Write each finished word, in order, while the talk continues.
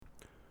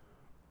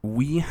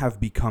we have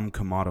become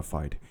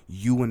commodified.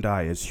 You and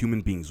I, as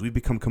human beings, we've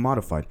become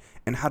commodified.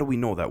 And how do we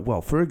know that?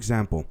 Well, for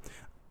example,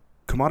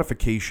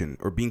 commodification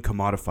or being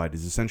commodified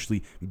is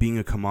essentially being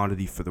a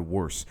commodity for the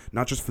worse,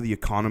 not just for the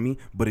economy,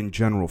 but in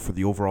general for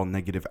the overall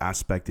negative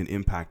aspect and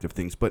impact of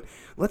things. But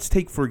let's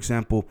take, for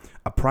example,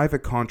 a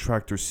private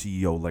contractor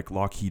CEO like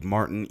Lockheed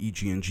Martin,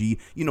 EG&G,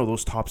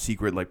 those top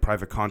secret like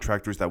private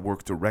contractors that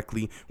work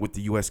directly with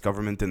the US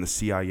government and the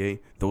CIA,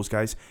 those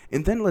guys.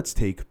 And then let's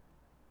take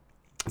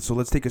a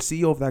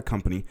CEO of that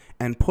company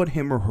and put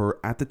him or her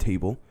at the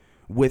table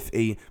with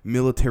a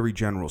military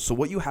general. So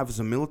what you have is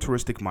a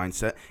militaristic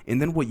mindset,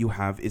 and then what you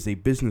have is a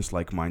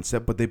business-like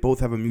mindset, but they both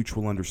have a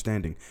mutual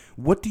understanding.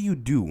 What do you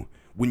do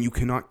when you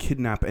cannot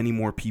kidnap any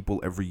more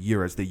people every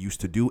year as they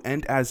used to do,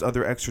 and as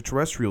other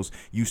extraterrestrials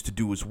used to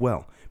do as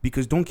well?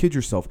 Because don't kid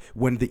yourself,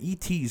 when the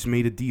ETs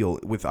made a deal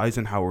with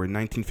Eisenhower in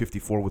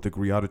 1954 with the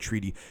Greada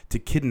Treaty to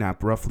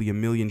kidnap roughly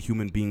 1 million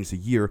human beings a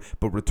year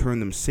but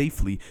return them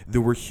safely, there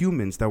were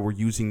humans that were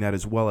using that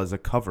as well as a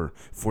cover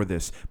for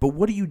this. But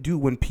what do you do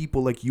when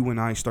people like you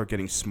and I start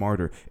getting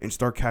smarter and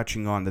start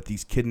catching on that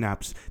these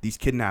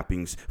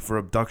kidnappings for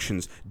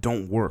abductions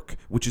don't work,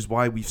 which is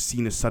why we've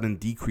seen a sudden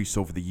decrease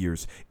over the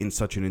years in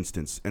such an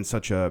instance and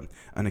such an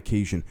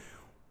occasion?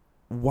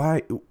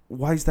 Why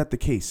is that the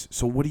case?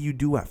 So what do you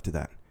do after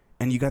that?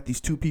 And you got these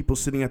two people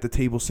sitting at the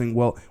table saying,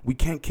 well, we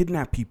can't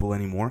kidnap people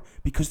anymore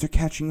because they're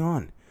catching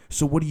on.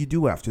 So what do you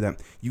do after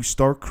that? You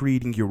start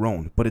creating your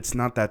own, but it's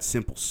not that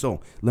simple.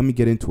 So let me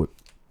get into it.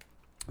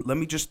 Let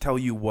me just tell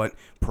you what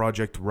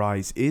Project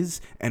R.I.S.E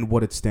is and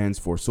what it stands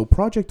for. So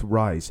Project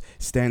R.I.S.E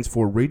stands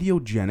for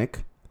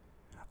Radiogenic,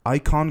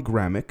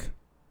 Iconogramic,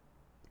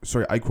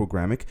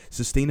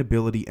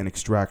 sustainability, and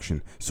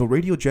extraction. So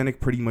radiogenic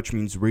pretty much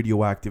means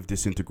radioactive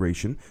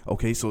disintegration.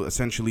 Okay, so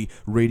essentially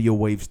radio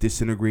waves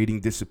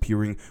disintegrating,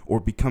 disappearing, or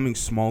becoming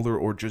smaller,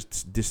 or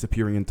just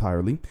disappearing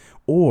entirely.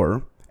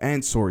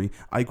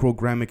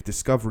 Iconogramic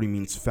discovery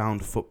means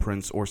found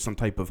footprints or some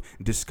type of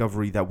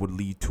discovery that would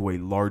lead to a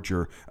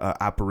larger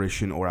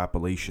apparition or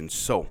appellation.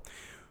 So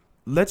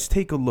let's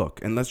take a look,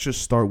 and let's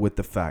just start with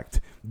the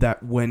fact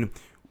that when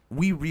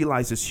we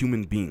realize as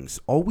human beings,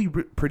 all we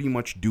pretty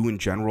much do in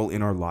general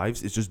in our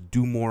lives is just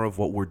do more of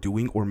what we're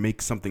doing or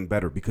make something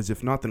better. Because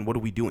if not, then what are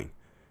we doing?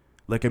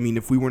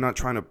 If we were not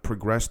trying to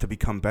progress to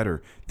become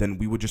better, then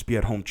we would just be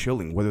at home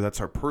chilling, whether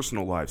that's our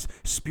personal lives,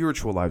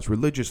 spiritual lives,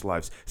 religious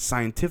lives,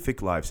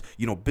 scientific lives,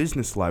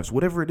 business lives,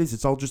 whatever it is.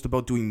 It's all just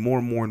about doing more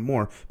and more and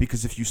more,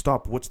 because if you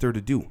stop, what's there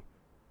to do?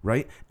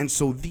 Right? And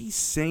so these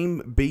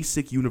same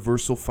basic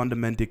universal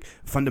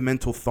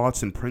fundamental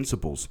thoughts and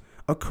principles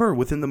occur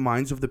within the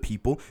minds of the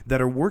people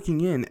that are working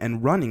in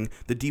and running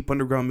the deep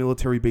underground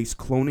military base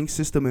cloning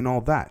system and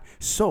all that.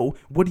 So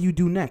what do you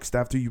do next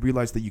after you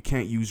realize that you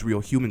can't use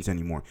real humans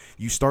anymore?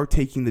 You start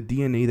taking the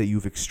DNA that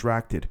you've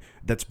extracted,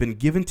 that's been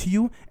given to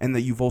you, and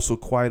that you've also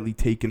quietly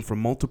taken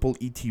from multiple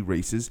ET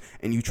races,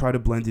 and you try to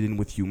blend it in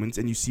with humans,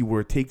 and you see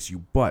where it takes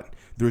you. But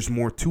there's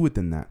more to it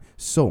than that.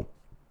 So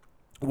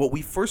what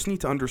we first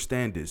need to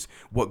understand is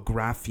what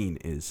graphene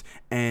is.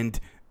 And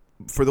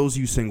for those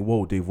of you saying,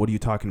 whoa, Dave, what are you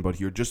talking about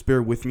here? Just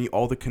bear with me.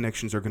 All the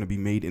connections are going to be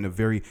made in a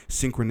very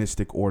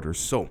synchronistic order.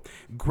 So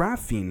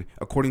graphene,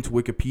 according to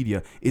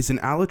Wikipedia, is an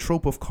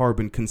allotrope of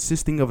carbon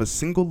consisting of a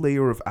single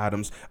layer of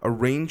atoms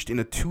arranged in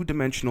a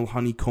two-dimensional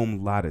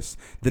honeycomb lattice.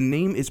 The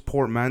name is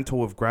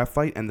portmanteau of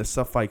graphite and the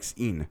suffix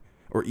 "ene",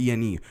 or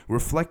ENE,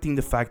 reflecting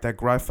the fact that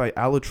graphite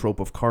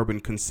allotrope of carbon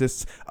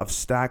consists of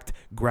stacked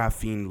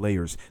graphene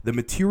layers. The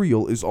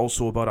material is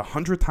also about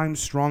 100 times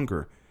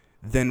stronger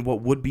than what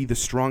would be the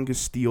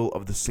strongest steel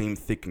of the same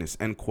thickness,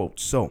 end quote.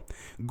 So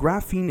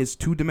graphene is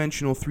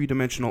two-dimensional,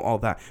 three-dimensional, all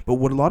that. But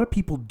what a lot of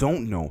people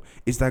don't know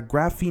is that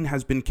graphene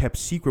has been kept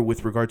secret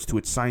with regards to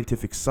its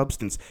scientific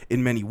substance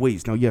in many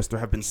ways. Now, yes,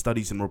 there have been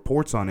studies and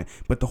reports on it,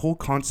 but the whole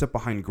concept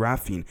behind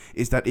graphene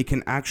is that it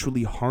can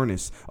actually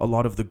harness a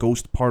lot of the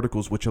ghost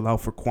particles which allow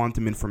for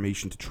quantum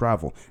information to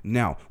travel.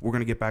 Now, we're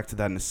going to get back to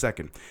that in a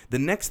second. The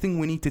next thing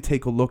we need to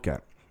take a look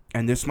at,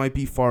 and this might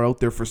be far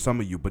out there for some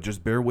of you, but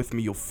just bear with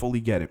me, you'll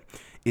fully get it,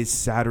 is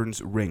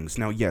Saturn's rings.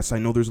 Now, yes, I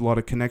know there's a lot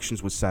of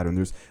connections with Saturn.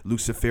 There's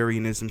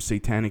Luciferianism,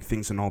 satanic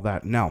things, and all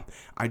that. Now,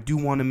 I do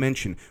want to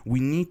mention, we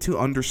need to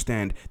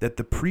understand that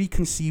the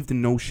preconceived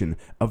notion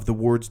of the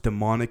words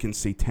demonic and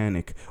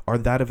satanic are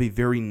that of a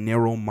very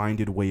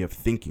narrow-minded way of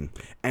thinking.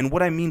 And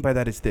what I mean by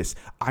that is this.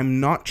 I'm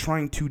not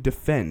trying to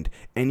defend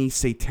any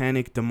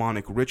satanic,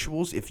 demonic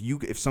rituals.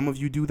 If some of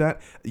you do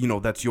that,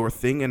 that's your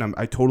thing, and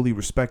I totally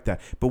respect that.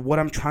 But what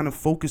I'm trying to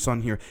focus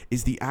on here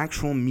is the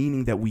actual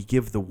meaning that we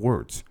give the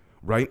words.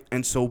 Right?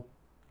 And so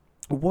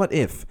what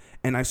if,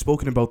 and I've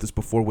spoken about this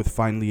before with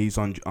Fine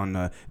Liaison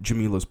on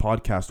Jamila's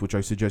podcast, which I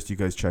suggest you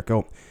guys check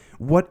out.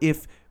 What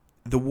if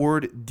the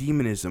word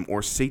demonism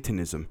or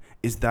satanism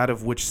is that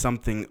of which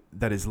something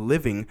that is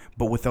living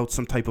but without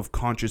some type of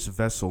conscious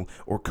vessel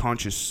or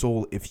conscious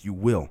soul, if you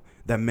will,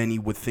 that many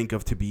would think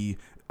of to be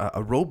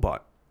a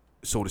robot?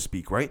 so to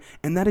speak, right?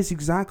 And that is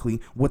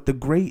exactly what the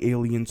gray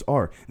aliens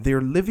are. They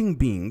are living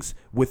beings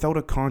without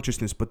a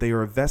consciousness, but they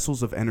are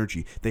vessels of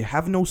energy. They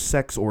have no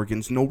sex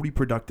organs, no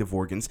reproductive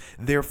organs.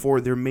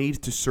 Therefore, they're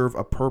made to serve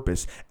a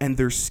purpose. And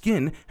their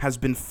skin has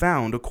been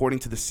found, according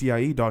to the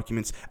CIA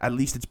documents, at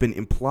least it's been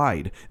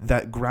implied,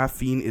 that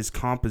graphene is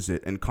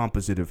composite and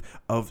compositive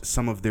of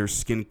some of their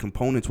skin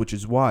components, which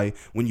is why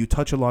when you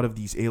touch a lot of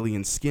these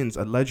alien skins,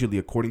 allegedly,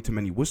 according to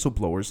many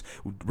whistleblowers,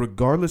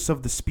 regardless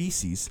of the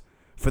species,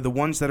 for the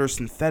ones that are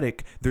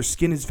synthetic, their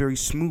skin is very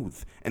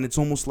smooth, and it's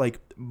almost like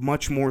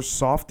much more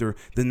softer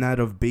than that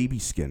of baby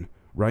skin,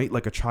 right?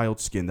 Like a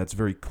child's skin that's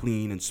very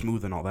clean and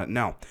smooth and all that.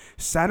 Now,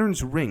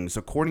 Saturn's rings,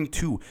 according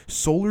to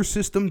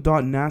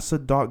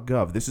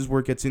solarsystem.nasa.gov, this is where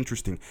it gets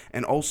interesting.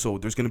 And also,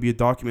 there's going to be a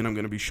document I'm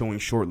going to be showing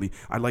shortly.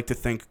 I'd like to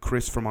thank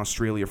Chris from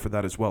Australia for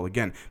that as well.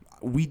 Again,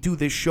 we do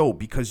this show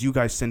because you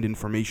guys send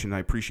information. I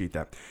appreciate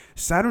that.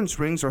 Saturn's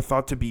rings are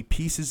thought to be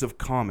pieces of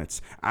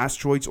comets,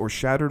 asteroids, or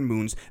shattered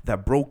moons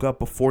that broke up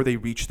before they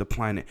reached the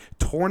planet,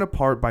 torn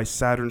apart by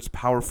Saturn's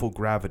powerful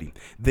gravity.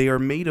 They are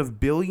made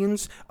of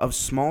billions of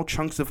small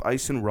chunks of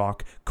ice and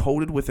rock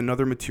coated with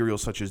another material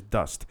such as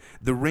dust.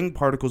 The ring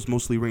particles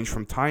mostly range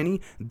from tiny,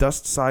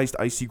 dust-sized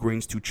icy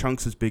grains to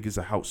chunks as big as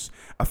a house.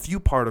 A few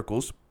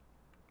particles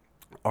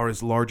are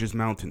as large as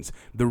mountains.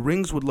 The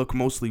rings would look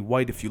mostly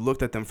white if you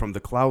looked at them from the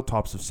cloud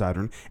tops of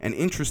Saturn, and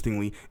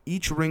interestingly,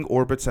 each ring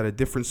orbits at a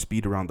different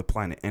speed around the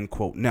planet, end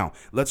quote. Now,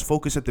 let's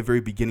focus at the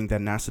very beginning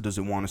that NASA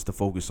doesn't want us to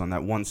focus on,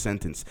 that one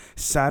sentence.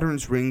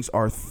 Saturn's rings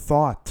are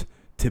thought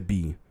to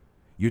be.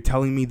 You're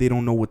telling me they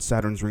don't know what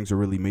Saturn's rings are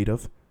really made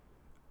of?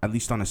 At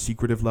least on a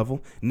secretive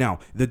level. Now,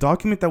 the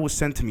document that was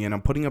sent to me, and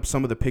I'm putting up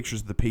some of the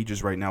pictures of the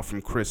pages right now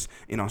from Chris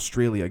in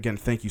Australia. Again,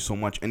 thank you so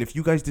much. And if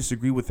you guys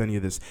disagree with any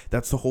of this,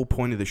 that's the whole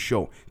point of the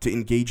show, to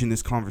engage in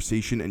this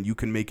conversation, and you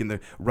can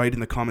write in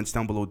the comments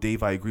down below,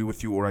 Dave, I agree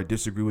with you or I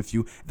disagree with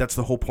you. That's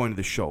the whole point of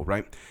the show,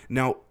 right?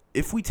 Now,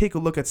 if we take a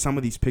look at some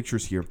of these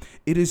pictures here,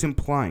 it is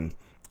implying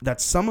that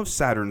some of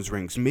Saturn's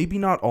rings, maybe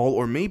not all,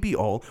 or maybe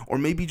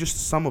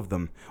just some of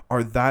them,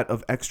 are that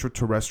of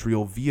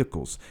extraterrestrial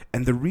vehicles.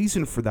 And the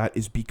reason for that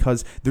is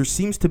because there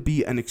seems to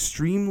be an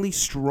extremely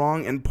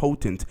strong and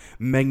potent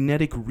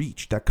magnetic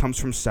reach that comes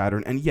from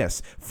Saturn, and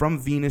yes, from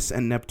Venus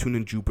and Neptune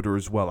and Jupiter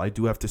as well. I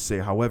do have to say,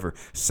 however,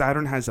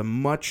 Saturn has a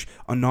much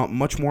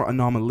more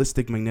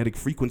anomalistic magnetic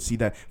frequency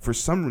that, for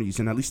some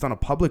reason, at least on a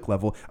public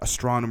level,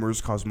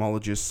 astronomers,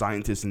 cosmologists,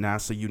 scientists,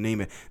 NASA, you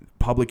name it,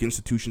 public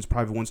institutions,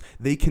 private ones,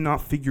 they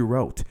cannot figure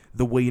out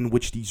the way in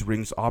which these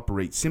rings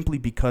operate, simply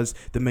because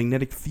the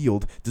magnetic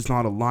field does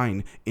not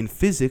align in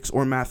physics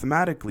or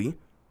mathematically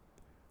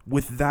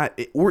with that,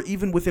 or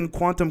even within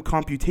quantum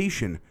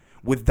computation,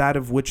 with that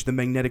of which the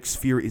magnetic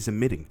sphere is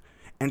emitting.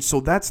 And so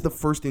that's the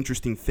first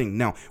interesting thing.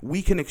 Now,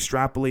 we can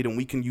extrapolate and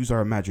we can use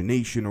our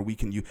imagination, or we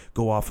can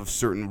go off of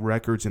certain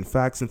records and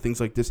facts and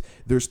things like this.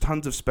 There's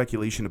tons of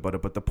speculation about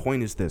it, but the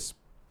point is this.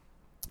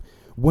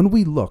 When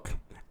we look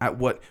at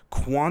what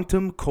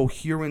quantum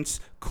coherence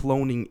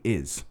cloning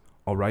is,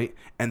 all right?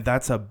 And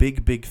that's a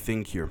big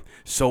thing here.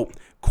 So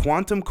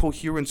quantum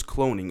coherence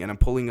cloning, and I'm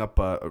pulling up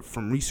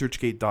from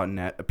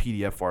researchgate.net, a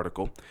PDF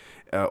article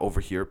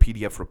over here,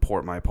 PDF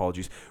report, my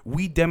apologies.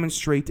 We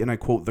demonstrate, and I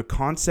quote, the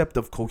concept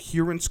of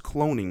coherence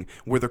cloning,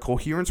 where the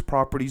coherence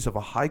properties of a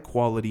high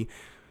quality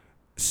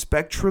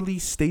spectrally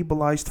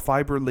stabilized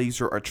fiber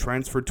laser are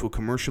transferred to a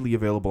commercially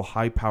available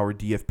high-power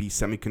DFB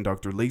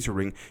semiconductor laser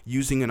ring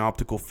using an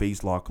optical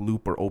phase lock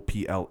loop, or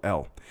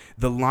OPLL.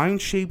 The line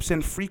shapes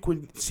and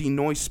frequency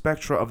noise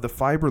spectra of the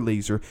fiber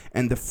laser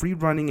and the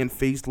free-running and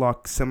phase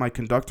lock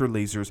semiconductor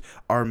lasers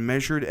are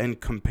measured and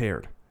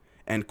compared.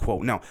 End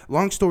quote. Now,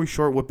 long story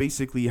short, what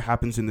basically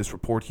happens in this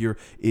report here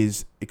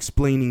is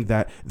explaining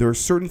that there are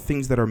certain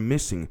things that are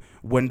missing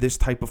when this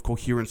type of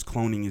coherence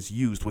cloning is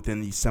used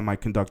within these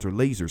semiconductor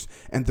lasers.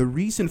 And the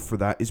reason for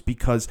that is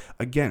because,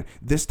 again,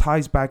 this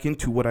ties back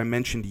into what I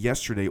mentioned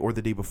yesterday or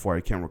the day before,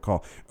 I can't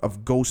recall,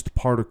 of ghost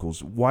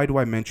particles. Why do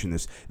I mention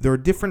this? There are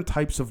different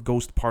types of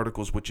ghost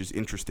particles, which is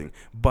interesting.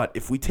 But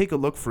if we take a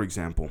look, for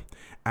example,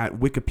 at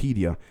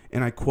Wikipedia,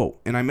 and I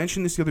quote, and I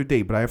mentioned this the other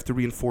day, but I have to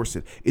reinforce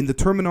it. In the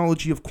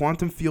terminology of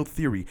quantum field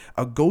theory,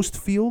 a ghost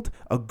field,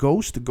 a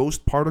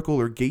ghost particle,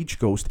 or gauge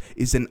ghost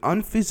is an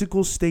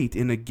unphysical state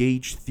in a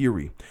gauge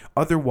theory.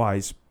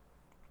 Otherwise,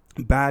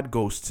 bad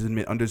ghosts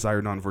emit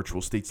undesired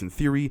non-virtual states in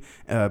theory,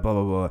 blah,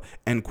 blah, blah,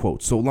 end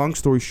quote. So long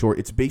story short,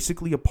 it's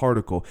basically a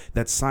particle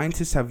that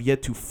scientists have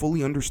yet to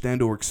fully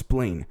understand or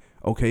explain,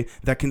 okay,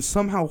 that can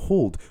somehow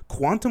hold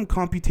quantum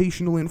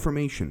computational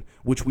information,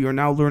 which we are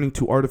now learning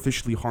to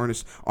artificially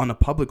harness on a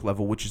public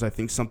level, which is, I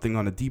think, something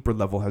on a deeper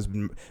level has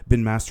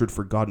been mastered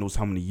for God knows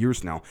how many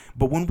years now.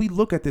 But when we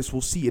look at this,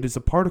 we'll see it is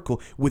a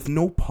particle with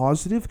no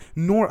positive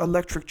nor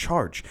electric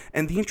charge.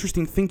 And the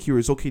interesting thing here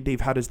is, okay,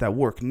 Dave, how does that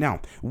work?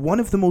 Now,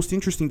 one of the most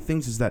interesting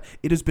things is that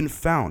it has been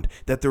found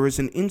that there is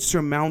an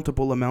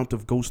insurmountable amount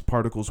of ghost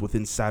particles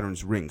within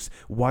Saturn's rings.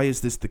 Why is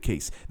this the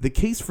case? The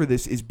case for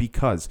this is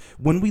because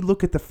when we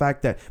look at the fact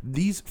fact that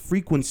these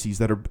frequencies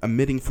that are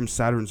emitting from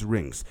Saturn's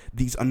rings,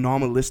 these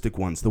anomalistic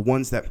ones, the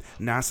ones that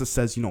NASA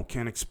says,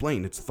 can't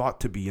explain, it's thought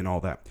to be and all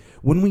that.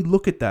 When we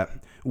look at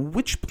that,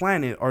 which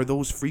planet are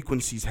those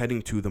frequencies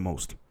heading to the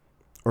most?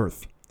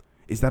 Earth.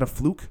 Is that a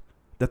fluke?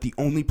 That the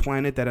only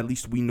planet that at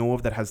least we know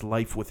of that has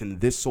life within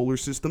this solar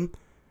system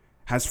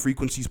has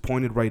frequencies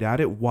pointed right at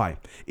it? Why?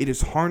 It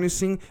is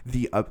harnessing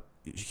the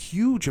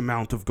huge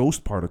amount of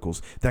ghost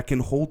particles that can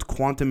hold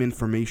quantum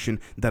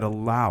information that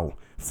allow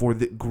for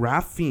the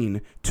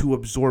graphene to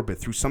absorb it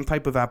through some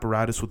type of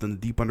apparatus within the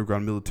deep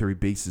underground military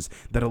bases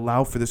that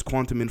allow for this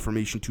quantum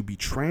information to be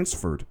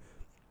transferred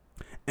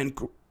and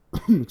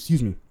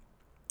excuse me,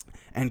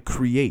 and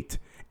create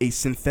a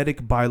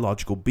synthetic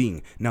biological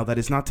being. Now, that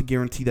is not to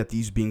guarantee that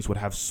these beings would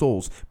have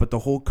souls, but the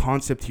whole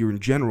concept here in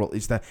general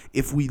is that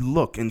if we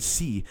look and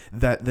see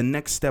that the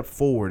next step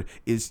forward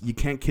is you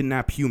can't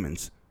kidnap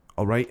humans,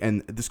 all right?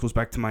 And this goes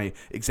back to my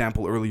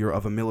example earlier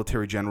of a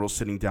military general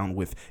sitting down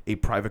with a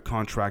private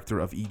contractor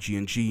of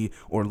EG&G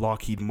or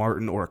Lockheed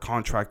Martin or a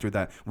contractor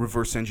that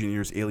reverse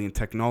engineers alien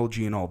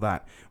technology and all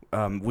that.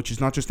 Which is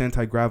not just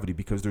anti-gravity,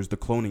 because there's the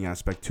cloning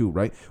aspect too,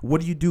 right?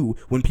 What do you do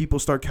when people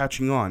start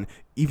catching on,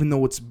 even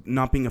though it's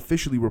not being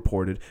officially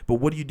reported, but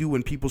what do you do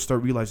when people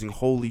start realizing,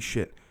 holy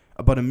shit,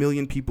 about 1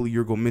 million people a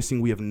year go missing,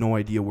 we have no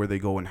idea where they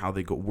go and how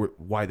they go,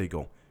 why they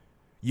go.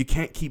 You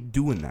can't keep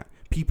doing that.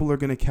 People are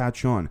going to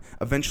catch on.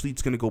 Eventually,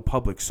 it's going to go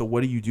public. So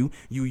what do? You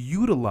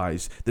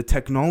utilize the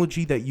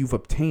technology that you've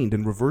obtained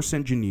and reverse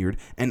engineered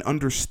and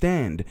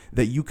understand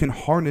that you can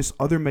harness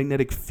other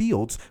magnetic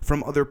fields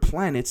from other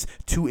planets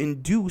to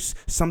induce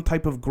some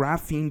type of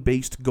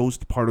graphene-based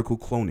ghost particle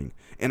cloning.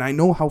 And I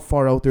know how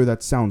far out there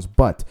that sounds,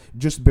 but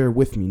just bear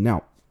with me.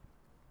 Now,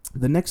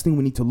 the next thing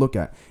we need to look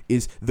at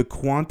is the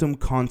quantum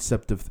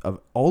concept of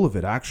all of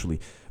it, actually.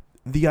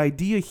 The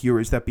idea here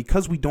is that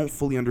because we don't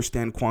fully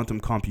understand quantum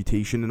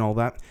computation and all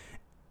that,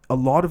 a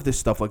lot of this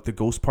stuff, like the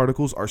ghost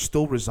particles, are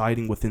still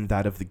residing within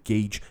that of the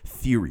gauge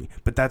theory.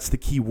 But that's the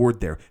key word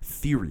there,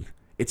 theory.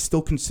 It's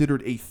still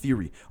considered a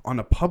theory. On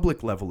a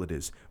public level it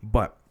is,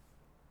 but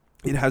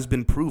it has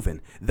been proven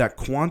that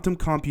quantum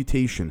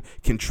computation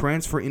can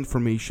transfer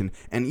information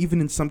and even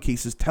in some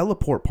cases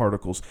teleport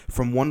particles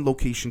from one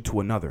location to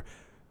another.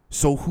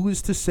 So who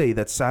is to say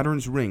that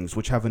Saturn's rings,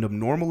 which have an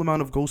abnormal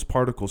amount of ghost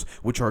particles,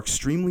 which are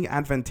extremely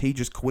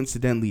advantageous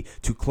coincidentally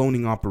to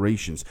cloning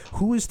operations,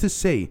 who is to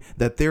say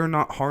that they're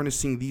not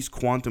harnessing these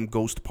quantum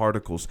ghost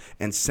particles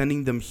and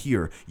sending them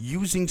here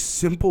using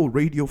simple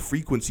radio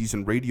frequencies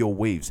and radio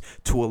waves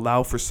to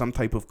allow for some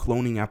type of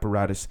cloning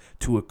apparatus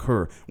to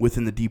occur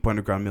within the deep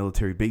underground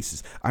military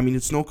bases? I mean,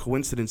 it's no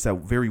coincidence that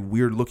very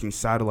weird looking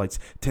satellites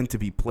tend to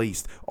be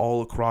placed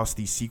all across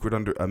these secret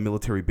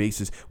military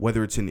bases,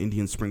 whether it's in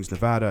Indian Springs,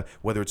 Nevada,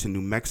 whether it's in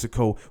New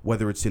Mexico,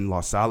 whether it's in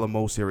Los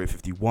Alamos, Area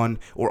 51,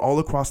 or all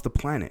across the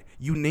planet.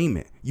 You name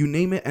it,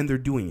 and they're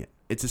doing it.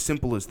 It's as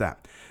simple as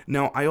that.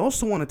 Now, I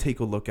also want to take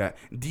a look at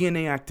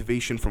DNA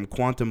activation from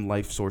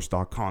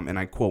quantumlifesource.com, and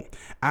I quote,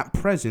 "At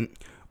present,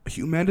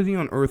 humanity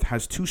on Earth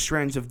has 2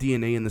 strands of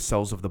DNA in the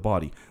cells of the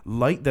body.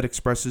 Light that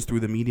expresses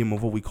through the medium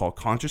of what we call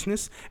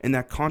consciousness, and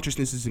that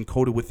consciousness is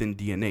encoded within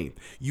DNA.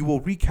 You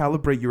will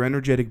recalibrate your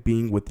energetic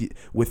being with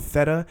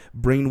theta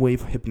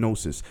brainwave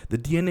hypnosis. The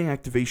DNA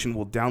activation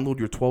will download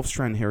your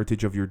 12-strand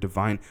heritage of your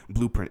divine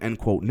blueprint," end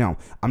quote. Now,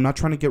 I'm not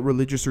trying to get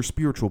religious or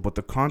spiritual, but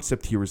the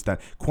concept here is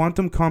that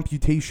quantum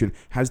computation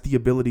has the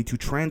ability to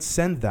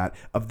transcend that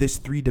of this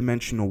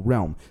 3-dimensional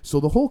realm.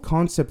 So the whole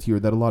concept here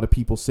that a lot of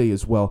people say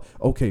is, well,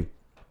 okay,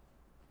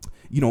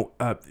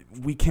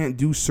 we can't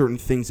do certain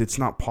things. It's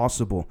not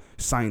possible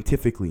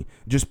scientifically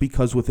just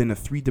because within a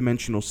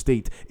 3-dimensional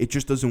state, it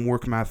just doesn't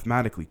work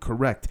mathematically.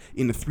 Correct,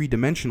 in a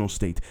 3-dimensional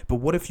state. But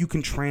what if you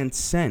can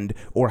transcend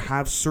or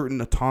have certain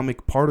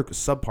atomic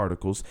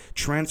subparticles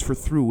transfer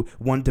through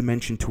one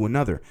dimension to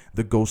another?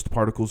 The ghost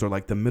particles are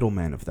like the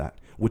middleman of that,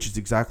 which is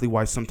exactly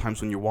why sometimes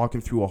when you're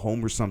walking through a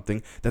home or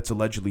something that's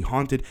allegedly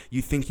haunted,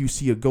 you think you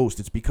see a ghost.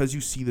 It's because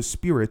you see the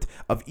spirit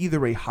of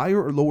either a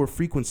higher or lower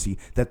frequency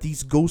that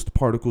these ghost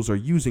particles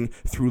are using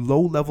through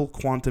low-level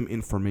quantum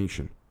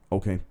information.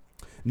 Okay.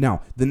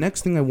 Now, the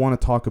next thing I want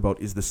to talk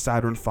about is the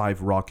Saturn V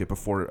rocket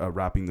before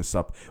wrapping this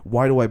up.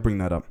 Why do I bring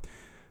that up?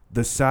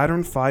 The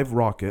Saturn V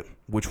rocket,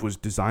 which was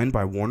designed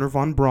by Wernher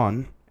von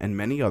Braun and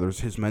many others,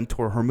 his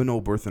mentor Hermann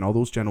Oberth and all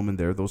those gentlemen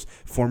there, those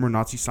former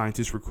Nazi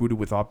scientists recruited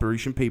with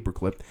Operation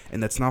Paperclip,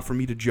 and that's not for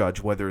me to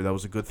judge whether that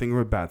was a good thing or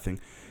a bad thing,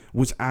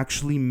 was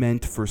actually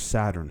meant for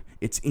Saturn.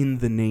 It's in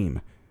the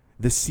name.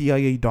 The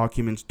CIA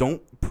documents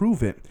don't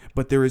prove it,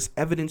 but there is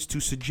evidence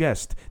to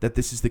suggest that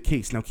this is the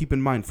case. Now, keep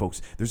in mind,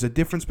 folks, there's a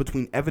difference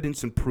between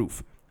evidence and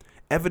proof.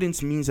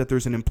 Evidence means that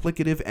there's an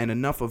implicative and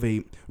enough of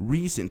a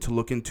reason to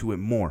look into it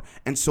more.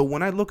 And so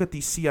when I look at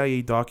these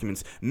CIA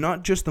documents,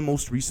 not just the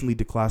most recently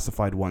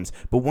declassified ones,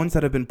 but ones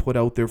that have been put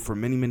out there for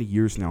many, many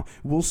years now,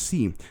 we'll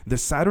see the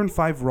Saturn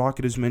V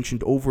rocket is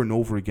mentioned over and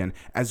over again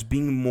as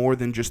being more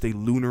than just a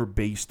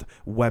lunar-based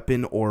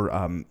weapon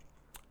or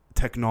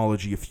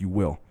technology, if you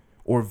will,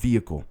 or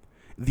vehicle.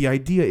 the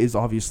idea is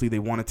obviously they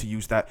wanted to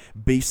use that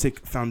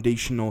basic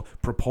foundational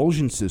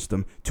propulsion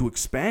system to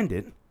expand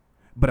it,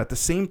 but at the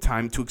same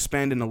time to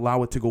expand and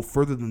allow it to go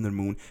further than the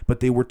moon. But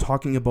they were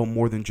talking about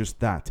more than just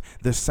that.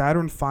 The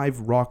Saturn V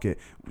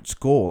rocket's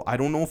goal, I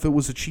don't know if it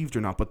was achieved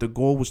or not, but the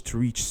goal was to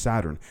reach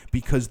Saturn,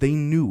 because they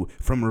knew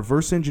from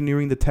reverse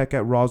engineering the tech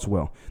at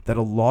Roswell that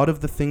a lot of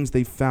the things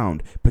they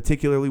found,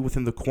 particularly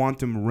within the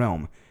quantum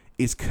realm,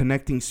 is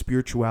connecting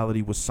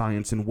spirituality with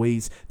science in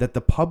ways that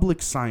the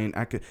public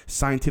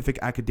scientific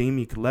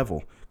academic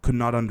level could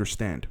not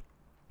understand.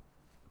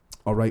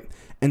 All right.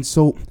 And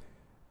so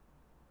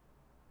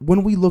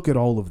when we look at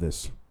all of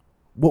this,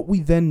 what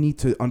we then need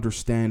to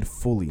understand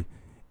fully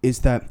is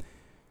that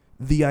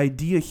the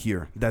idea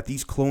here that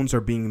these clones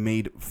are being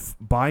made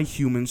by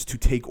humans to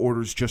take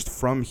orders just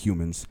from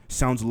humans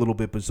sounds a little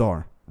bit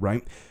bizarre,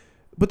 right?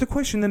 But the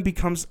question then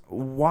becomes,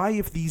 why,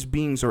 if these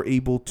beings are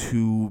able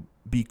to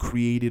be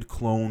created,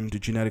 cloned,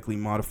 genetically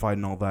modified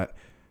and all that,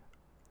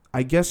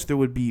 I guess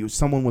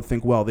someone would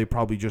think, well, they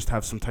probably just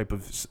have some type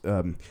of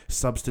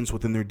substance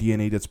within their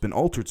DNA that's been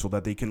altered so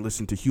that they can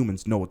listen to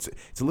humans. No, it's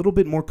a little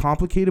bit more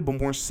complicated, but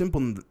more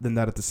simple than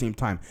that at the same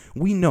time.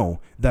 We know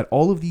that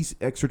all of these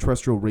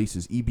extraterrestrial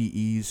races,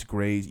 EBEs,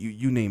 Greys,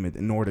 you name it,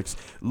 Nordics,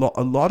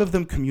 a lot of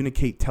them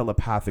communicate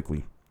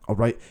telepathically. All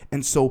right.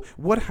 And so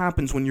what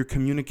happens when you're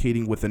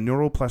communicating with a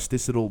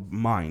neuroplasticidal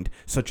mind,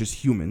 such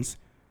as humans,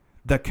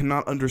 that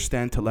cannot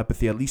understand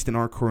telepathy, at least in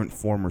our current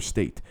form or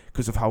state,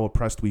 because of how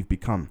oppressed we've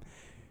become?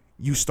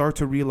 You start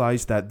to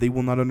realize that they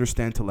will not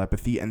understand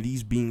telepathy, and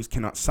these beings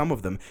some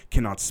of them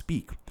cannot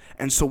speak.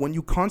 And so when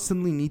you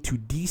constantly need to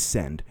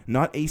descend,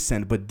 not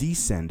ascend, but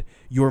descend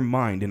your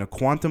mind in a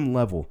quantum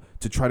level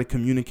to try to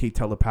communicate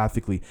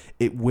telepathically,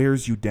 it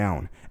wears you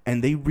down.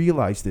 And they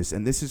realize this,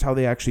 and this is how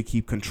they actually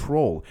keep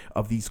control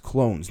of these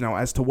clones. Now,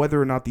 as to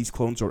whether or not these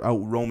clones are out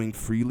roaming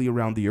freely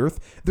around the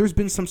Earth, there's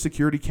been some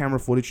security camera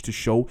footage to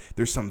show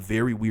there's some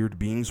very weird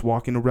beings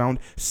walking around,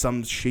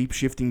 some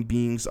shape-shifting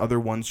beings, other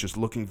ones just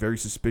looking very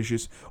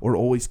suspicious or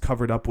always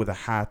covered up with a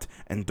hat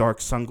and dark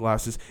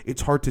sunglasses.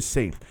 It's hard to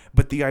say.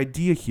 But the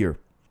idea here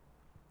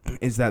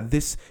is that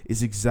this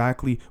is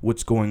exactly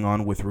what's going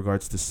on with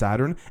regards to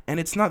Saturn, and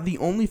it's not the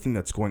only thing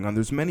that's going on.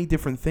 There's many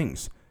different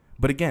things.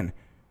 But again,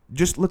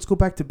 just let's go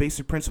back to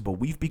basic principle.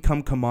 We've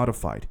become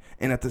commodified.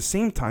 And at the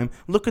same time,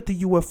 look at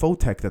the UFO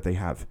tech that they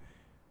have.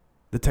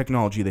 The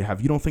technology they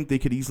have. You don't think they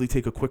could easily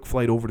take a quick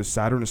flight over to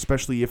Saturn,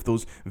 especially if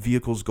those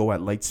vehicles go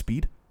at light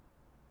speed?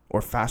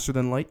 Or faster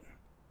than light?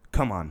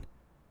 Come on.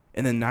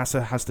 And then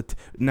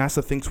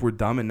NASA thinks we're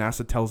dumb, and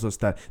NASA tells us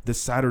that the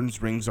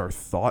Saturn's rings are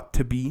thought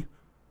to be,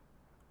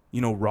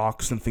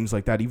 rocks and things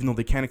like that, even though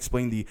they can't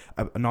explain the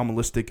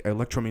anomalistic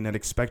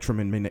electromagnetic spectrum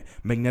and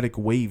magnetic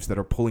waves that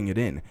are pulling it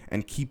in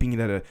and keeping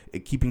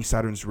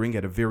Saturn's ring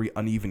at a very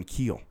uneven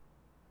keel.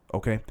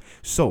 Okay,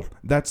 so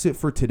that's it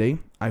for today.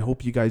 I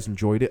hope you guys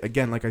enjoyed it.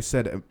 Again, like I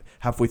said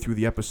halfway through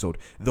the episode,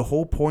 the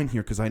whole point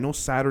here, because I know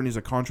Saturn is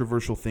a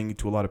controversial thing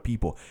to a lot of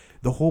people,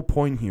 the whole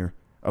point here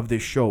of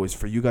this show is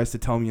for you guys to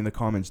tell me in the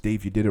comments,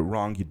 Dave, you did it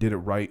wrong, you did it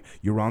right,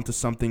 you're onto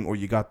something, or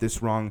you got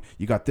this wrong,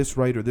 you got this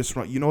right or this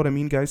wrong. You know what I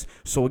mean, guys?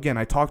 So again,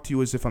 I talk to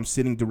you as if I'm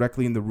sitting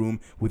directly in the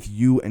room with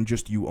you and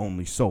just you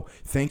only. So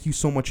thank you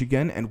so much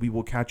again, and we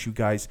will catch you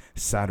guys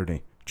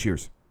Saturday.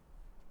 Cheers.